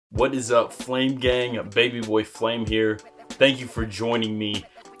What is up, Flame Gang? babyboyflame here. Thank you for joining me.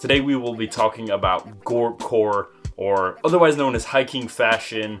 Today we will be talking about Gorpcore, or otherwise known as hiking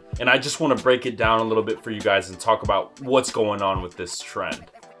fashion, and I just want to break it down a little bit for you guys and talk about what's going on with this trend.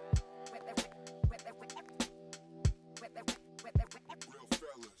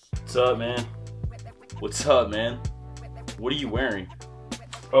 What's up, man? What's up, man? What are you wearing?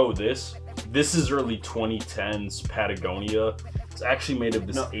 Oh, this is early 2010s Patagonia. It's actually made of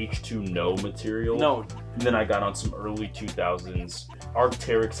this H2No material. No. And then I got on some early 2000s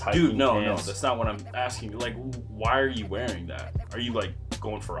Arc'teryx hiking pants. No, that's not what I'm asking. Like, why are you wearing that? Are you like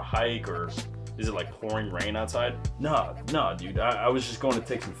going for a hike, or is it like pouring rain outside? No, dude. I was just going to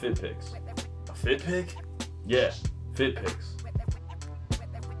take some fit pics. A fit pic? Yeah, fit pics.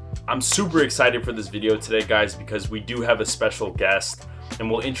 I'm super excited for this video today, guys, because we do have a special guest, and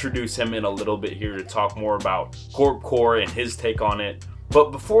we'll introduce him in a little bit here to talk more about Gorpcore and his take on it.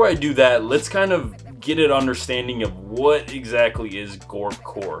 But before I do that, let's kind of get an understanding of what exactly is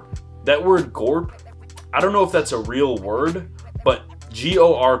Gorpcore. That word Gorp, I don't know if that's a real word, but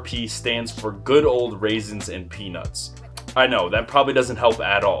G-O-R-P stands for good old raisins and peanuts. I know, that probably doesn't help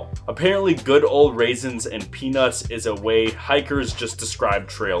at all. Apparently, good old raisins and peanuts is a way hikers just describe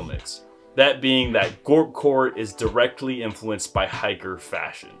trail mix. That being that Gorpcore is directly influenced by hiker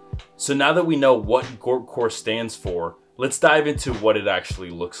fashion. So now that we know what Gorpcore stands for, let's dive into what it actually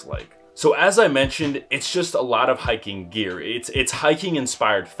looks like. So as I mentioned, it's just a lot of hiking gear. It's hiking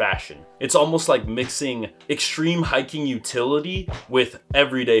inspired fashion. It's almost like mixing extreme hiking utility with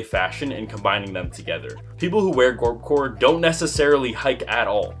everyday fashion and combining them together. People who wear Gorpcore don't necessarily hike at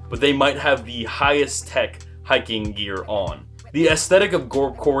all, but they might have the highest tech hiking gear on. The aesthetic of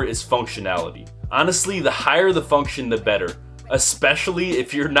Gorpcore is functionality. Honestly, the higher the function, the better, especially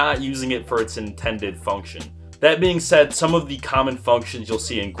if you're not using it for its intended function. That being said, some of the common functions you'll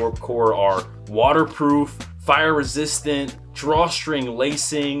see in Gorpcore are waterproof, fire resistant, drawstring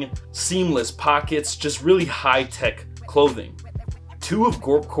lacing, seamless pockets, just really high-tech clothing. Two of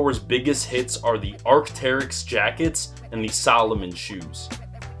Gorpcore's biggest hits are the Arc'teryx jackets and the Salomon shoes.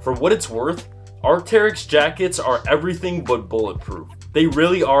 For what it's worth, Arc'teryx jackets are everything but bulletproof. They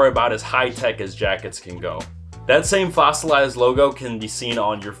really are about as high-tech as jackets can go. That same fossilized logo can be seen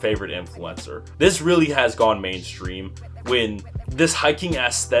on your favorite influencer. This really has gone mainstream, when this hiking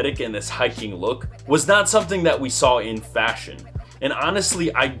aesthetic and this hiking look was not something that we saw in fashion. And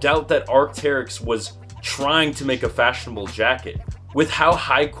honestly, I doubt that Arc'teryx was trying to make a fashionable jacket. With how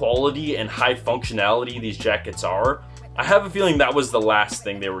high quality and high functionality these jackets are, I have a feeling that was the last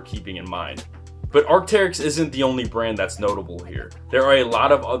thing they were keeping in mind. But Arc'teryx isn't the only brand that's notable here. There are a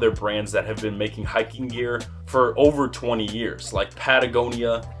lot of other brands that have been making hiking gear for over 20 years, like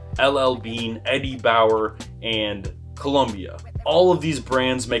Patagonia, LL Bean, Eddie Bauer, and Columbia. All of these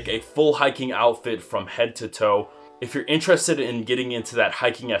brands make a full hiking outfit from head to toe. If you're interested in getting into that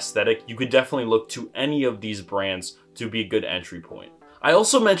hiking aesthetic, you could definitely look to any of these brands to be a good entry point. I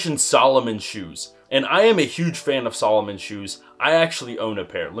also mentioned Salomon shoes, and I am a huge fan of Salomon shoes. I actually own a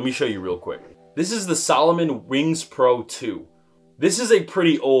pair. Let me show you real quick. This is the Salomon Wings Pro 2. This is a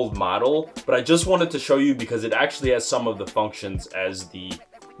pretty old model, but I just wanted to show you because it actually has some of the functions as the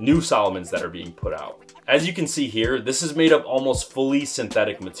new Salomons that are being put out. As you can see here, this is made of almost fully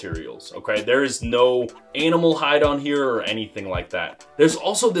synthetic materials, okay? There is no animal hide on here or anything like that. There's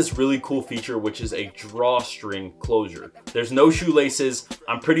also this really cool feature, which is a drawstring closure. There's no shoelaces.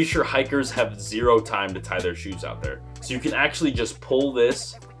 I'm pretty sure hikers have zero time to tie their shoes out there. So you can actually just pull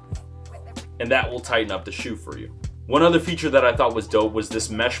this, and that will tighten up the shoe for you. One other feature that I thought was dope was this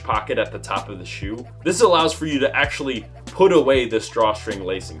mesh pocket at the top of the shoe. This allows for you to actually put away this drawstring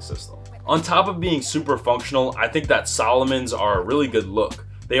lacing system. On top of being super functional, I think that Salomons are a really good look.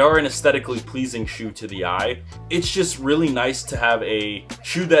 They are an aesthetically pleasing shoe to the eye. It's just really nice to have a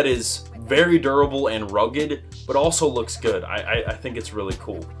shoe that is very durable and rugged, but also looks good. I think it's really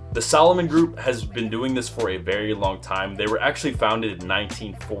cool. The Salomon Group has been doing this for a very long time. They were actually founded in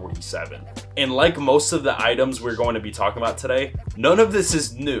 1947. And like most of the items we're going to be talking about today, none of this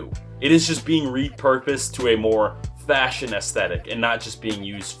is new. It is just being repurposed to a more fashion aesthetic and not just being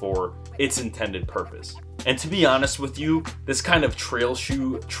used for its intended purpose. And to be honest with you, this kind of trail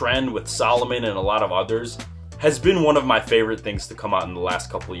shoe trend with Salomon and a lot of others has been one of my favorite things to come out in the last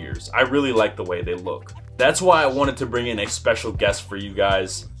couple of years. I really like the way they look. That's why I wanted to bring in a special guest for you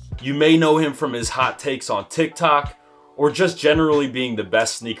guys. You may know him from his hot takes on TikTok, or just generally being the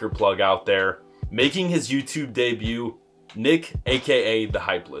best sneaker plug out there. Making his YouTube debut, Nick, aka the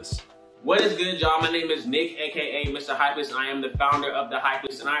Hypeless. What is good, y'all? My name is Nick, aka Mr. Hypeless. I am the founder of the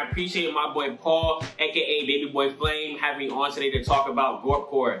Hypeless, and I appreciate my boy Paul, aka babyboyflame, having me on today to talk about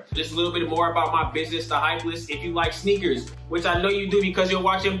Gorpcore. Just a little bit more about my business, the Hypeless. If you like sneakers, which I know you do because you're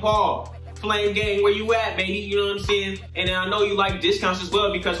watching Paul, Flame Gang, where you at, baby? You know what I'm saying? And then I know you like discounts as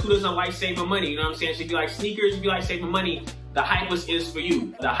well, because who doesn't like saving money? You know what I'm saying? So if you like sneakers, if you like saving money, the Hypeless is for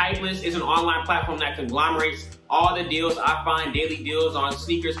you. The Hypeless is an online platform that conglomerates all the deals. I find daily deals on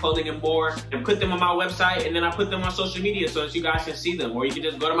sneakers, clothing, and more, and put them on my website, and then I put them on social media so that you guys can see them. Or you can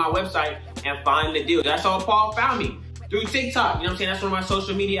just go to my website and find the deal. That's how Paul found me, through TikTok. You know what I'm saying? That's one of my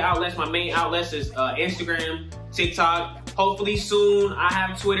social media outlets. My main outlets is Instagram, TikTok. Hopefully soon I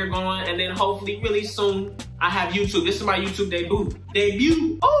have Twitter going, and then hopefully really soon I have YouTube. This is my YouTube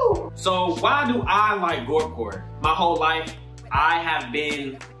debut. Oh! So why do I like Gorpcore? My whole life, I have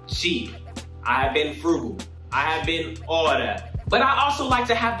been cheap. I have been frugal. I have been all of that. But I also like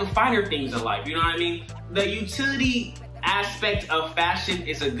to have the finer things in life, you know what I mean? The utility aspect of fashion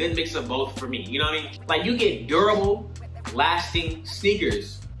is a good mix of both for me, you know what I mean? Like, you get durable, lasting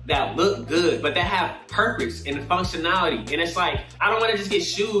sneakers that look good, but that have purpose and functionality. And it's like, I don't wanna just get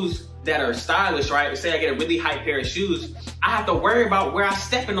shoes that are stylish, right? Say I get a really hype pair of shoes, I have to worry about where I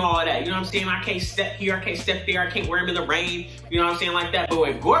step and all of that. You know what I'm saying? I can't step here, I can't step there, I can't wear them in the rain, you know what I'm saying, like that. But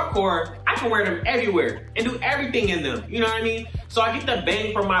with Gorpcore, I can wear them everywhere and do everything in them, you know what I mean? So I get the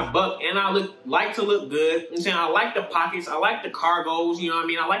bang for my buck, and I like to look good. You know what I'm saying? I like the pockets, I like the cargos, you know what I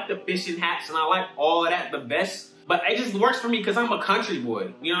mean? I like the fishing hats, and I like all of that the best. But it just works for me because I'm a country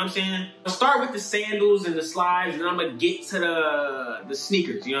boy, you know what I'm saying? I'll start with the sandals and the slides, and I'm gonna get to the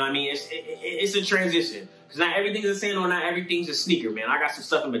sneakers, you know what I mean? It's a transition. Because not everything's a sandal, not everything's a sneaker, man. I got some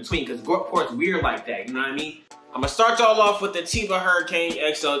stuff in between, because Gorpcore is weird like that, you know what I mean? I'm gonna start y'all off with the Teva Hurricane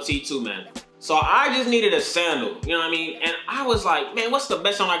XLT2, man. So I just needed a sandal, you know what I mean? And I was like, man, what's the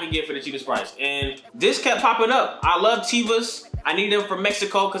best one I could get for the cheapest price? And this kept popping up. I love Tevas. I needed them from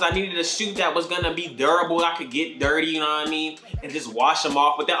Mexico because I needed a shoe that was gonna be durable. I could get dirty, you know what I mean? And just wash them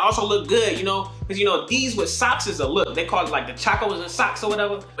off, but they also look good, you know? Because, you know, these with socks is a look. They call it like the chacos and socks or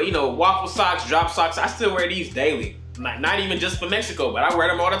whatever. But, you know, waffle socks, drop socks, I still wear these daily. Not even just for Mexico, but I wear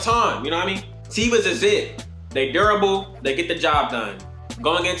them all the time, you know what I mean? Tevas is it. They durable, they get the job done.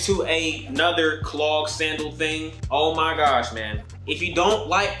 Going into another clog sandal thing, oh my gosh, man. If you don't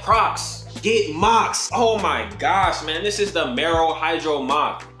like Crocs, get Mocs. Oh my gosh, man. This is the Merrell Hydro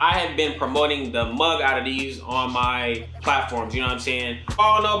Moc. I have been promoting the mug out of these on my platforms, you know what I'm saying?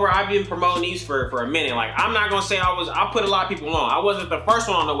 Oh no, bro, I've been promoting these for a minute. Like, I'm not gonna say I put a lot of people on. I wasn't the first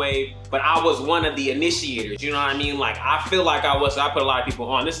one on the wave, but I was one of the initiators, you know what I mean? Like, I feel like I put a lot of people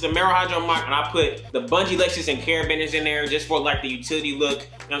on. This is the Merrell Hydro Moc, and I put the bungee laces and carabiners in there just for like the utility look. You know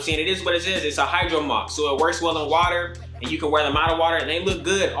what I'm saying? It is what it is. It's a Hydro Moc, so it works well in water, and you can wear them out of water, and they look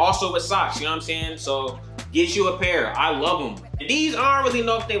good also with socks, you know what I'm saying? So get you a pair. I love them. These, I don't really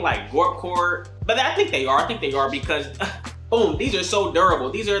know if they like Gorpcore, but I think they are because, boom, these are so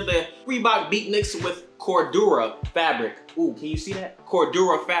durable. These are the Reebok Beatniks with Cordura fabric. Ooh, can you see that?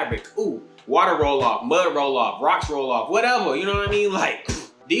 Cordura fabric. Ooh, water roll off, mud roll off, rocks roll off, whatever, you know what I mean? Like,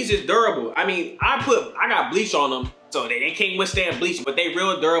 these is durable. I mean, I got bleach on them, so they can't withstand bleach, but they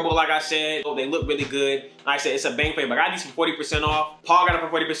real durable, like I said. They look really good. Like I said, it's a bang for you. But I got these for 40% off. Paul got it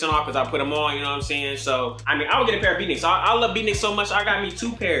for 40% off because I put them on, you know what I'm saying? So, I mean, I would get a pair of Beatniks. I love Beatniks so much, I got me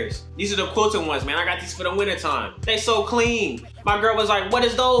 2 pairs. These are the quilted ones, man. I got these for the winter time. They so clean. My girl was like, what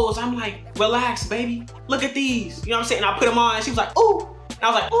is those? I'm like, relax, baby. Look at these. You know what I'm saying? And I put them on, and she was like, ooh. And I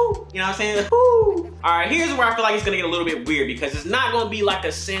was like, ooh. You know what I'm saying? Ooh. All right, here's where I feel like it's gonna get a little bit weird, because it's not gonna be like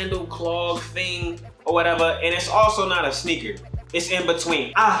a sandal clog thing or whatever, and it's also not a sneaker. It's in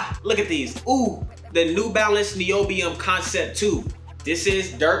between. Ah, look at these. Ooh, the New Balance Niobium Concept 2. This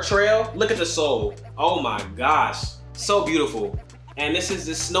is Dirt Trail. Look at the sole. Oh my gosh, so beautiful. And this is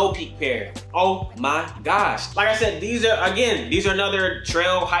the Snow Peak pair. Oh my gosh. Like I said, these are another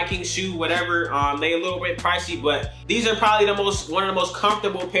trail hiking shoe, whatever. They a little bit pricey, but these are probably one of the most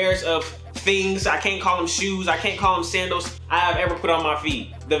comfortable pairs of things. I can't call them shoes, I can't call them sandals I have ever put on my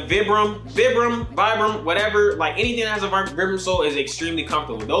feet. The Vibram, whatever, like anything that has a Vibram sole is extremely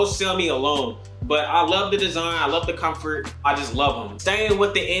comfortable. Those sell me alone. But I love the design, I love the comfort, I just love them. Staying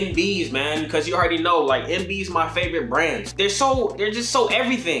with the NBs, man, because you already know, like, NB's my favorite brands. They're just so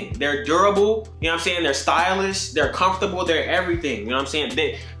everything. They're durable, you know what I'm saying? They're stylish, they're comfortable, they're everything, you know what I'm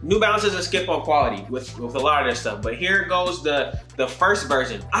saying? New Balance is a skip on quality with a lot of their stuff, but here goes the first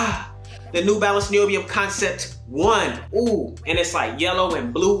version. The New Balance Niobium Concept 1. Ooh, and it's like yellow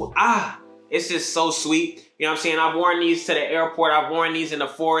and blue. It's just so sweet. You know what I'm saying? I've worn these to the airport. I've worn these in the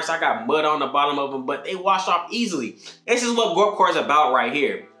forest. I got mud on the bottom of them, but they wash off easily. This is what Gorpcore is about right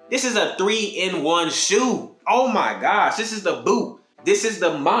here. This is a 3-in-1 shoe. Oh my gosh, this is the boot. This is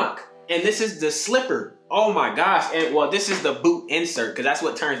the mock. And this is the slipper. Oh my gosh. And well, this is the boot insert because that's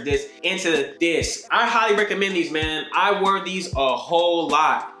what turns this into this. I highly recommend these, man. I wore these a whole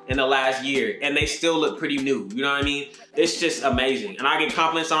lot in the last year and they still look pretty new. You know what I mean? It's just amazing. And I get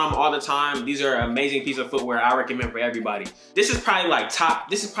compliments on them all the time. These are amazing piece of footwear I recommend for everybody. This is probably like top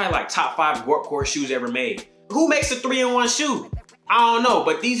 5 Gorpcore shoes ever made. Who makes a 3-in-1 shoe? I don't know,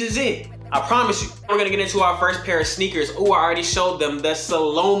 but these is it. I promise you. We're gonna get into our first pair of sneakers. Oh, I already showed them the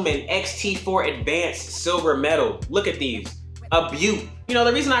Salomon XT4 Advanced Silver Metal. Look at these, a beaut. You know,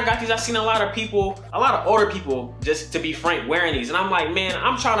 the reason I got these, I've seen a lot of people, a lot of older people, just to be frank, wearing these. And I'm like, man,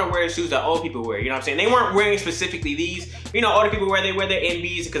 I'm trying to wear shoes that old people wear, you know what I'm saying? They weren't wearing specifically these. You know, older people wear, they wear their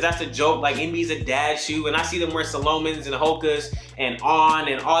NBs because that's a joke, like NB's a dad shoe. And I see them wear Salomons and Hokas and On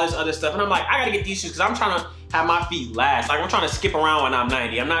and all this other stuff. And I'm like, I gotta get these shoes because I'm trying to have my feet last. Like I'm trying to skip around when I'm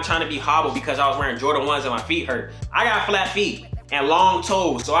 90. I'm not trying to be hobbled because I was wearing Jordan 1s and my feet hurt. I got flat feet and long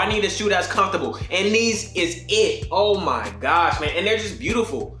toes, so I need a shoe that's comfortable. And these is it. Oh my gosh, man. And they're just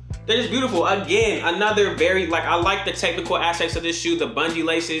beautiful. They're just beautiful. Again, another very, like, I like the technical aspects of this shoe, the bungee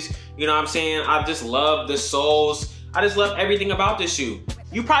laces, you know what I'm saying? I just love the soles. I just love everything about this shoe.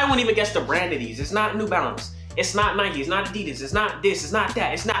 You probably won't even guess the brand of these. It's not New Balance. It's not Nike. It's not Adidas. It's not this. It's not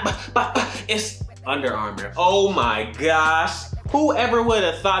that. It's not, it's Under Armour. Oh my gosh. Whoever would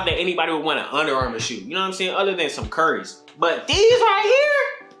have thought that anybody would want an Under Armour shoe? You know what I'm saying? Other than some Currys. But these right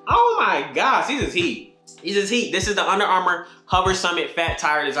here, oh my gosh, these is heat. These is heat. This is the Under Armour Hover Summit Fat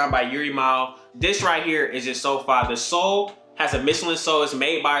Tire designed by Yuri Mao. This right here is just so fire. The sole has a Michelin sole. It's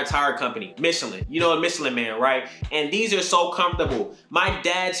made by a tire company, Michelin. You know a Michelin man, right? And these are so comfortable. My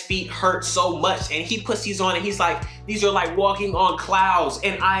dad's feet hurt so much and he puts these on and he's like, these are like walking on clouds.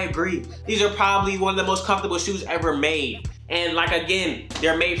 And I agree. These are probably one of the most comfortable shoes ever made. And like, again,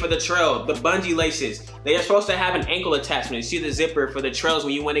 they're made for the trail. The bungee laces, they are supposed to have an ankle attachment. You see the zipper for the trails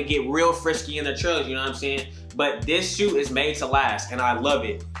when you want to get real frisky in the trails, you know what I'm saying? But this shoe is made to last and I love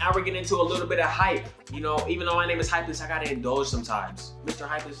it. Now we're getting into a little bit of hype. You know, even though my name is Hypeless, I gotta indulge sometimes. Mr.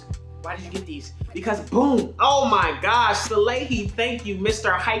 Hypeless, why did you get these? Because boom, oh my gosh, Salehi, thank you,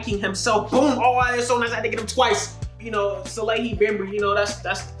 Mr. Hiking himself, boom, oh, that's so nice, I had to get him twice. You know, Salehi Bimber, you know, that's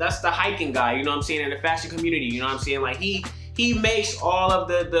the hiking guy, you know what I'm saying, in the fashion community, you know what I'm saying? Like he makes all of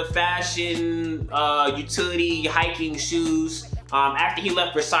the fashion, utility, hiking shoes. After he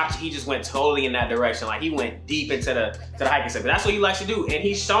left Versace, he just went totally in that direction. Like he went deep into the hiking stuff. But that's what he likes to do. And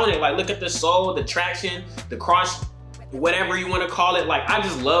he's shown it. Like look at the sole, the traction, the cross, whatever you want to call it. Like I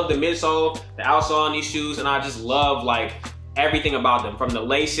just love the midsole, the outsole on these shoes, and I just love like everything about them, from the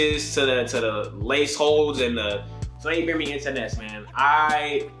laces to the lace holds and the. So they bring me internets, man.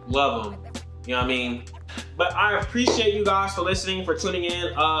 I love them. You know what I mean? But I appreciate you guys for listening, for tuning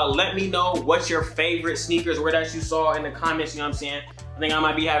in. Let me know what's your favorite sneakers, where that you saw in the comments, you know what I'm saying? I think I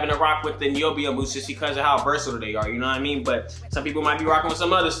might be having a rock with the Niobium boots just because of how versatile they are, you know what I mean? But some people might be rocking with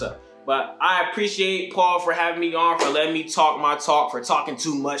some other stuff. But I appreciate Paul for having me on, for letting me talk my talk, for talking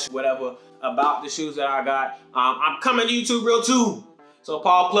too much, whatever, about the shoes that I got. I'm coming to YouTube real too. So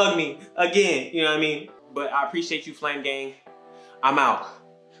Paul, plug me again, you know what I mean? But I appreciate you, Flame Gang. I'm out.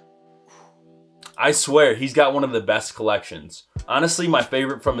 I swear, he's got one of the best collections. Honestly, my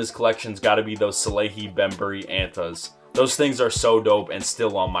favorite from his collection's gotta be those Salehi Bembury Antas. Those things are so dope and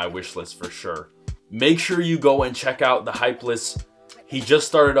still on my wish list for sure. Make sure you go and check out the Hypeless. He just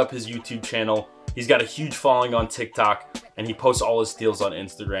started up his YouTube channel. He's got a huge following on TikTok and he posts all his deals on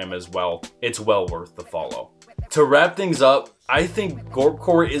Instagram as well. It's well worth the follow. To wrap things up, I think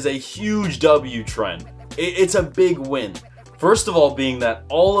Gorpcore is a huge W trend. It's a big win. First of all, being that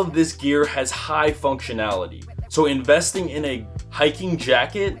all of this gear has high functionality. So investing in a hiking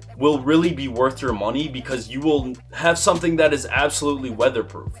jacket will really be worth your money because you will have something that is absolutely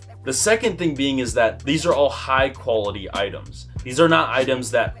weatherproof. The second thing being is that these are all high quality items. These are not items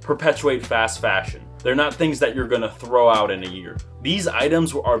that perpetuate fast fashion. They're not things that you're gonna throw out in a year. These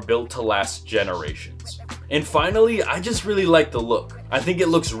items are built to last generations. And finally, I just really like the look. I think it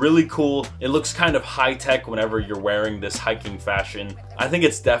looks really cool. It looks kind of high tech whenever you're wearing this hiking fashion. I think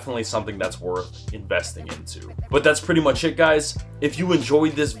it's definitely something that's worth investing into. But that's pretty much it, guys. If you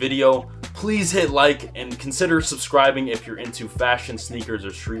enjoyed this video, please hit like and consider subscribing if you're into fashion, sneakers, or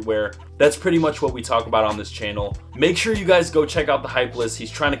streetwear. That's pretty much what we talk about on this channel. Make sure you guys go check out the Hypeless.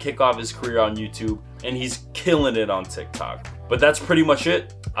 He's trying to kick off his career on YouTube and he's killing it on TikTok. But that's pretty much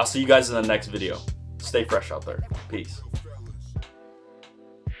it. I'll see you guys in the next video. Stay fresh out there. Peace.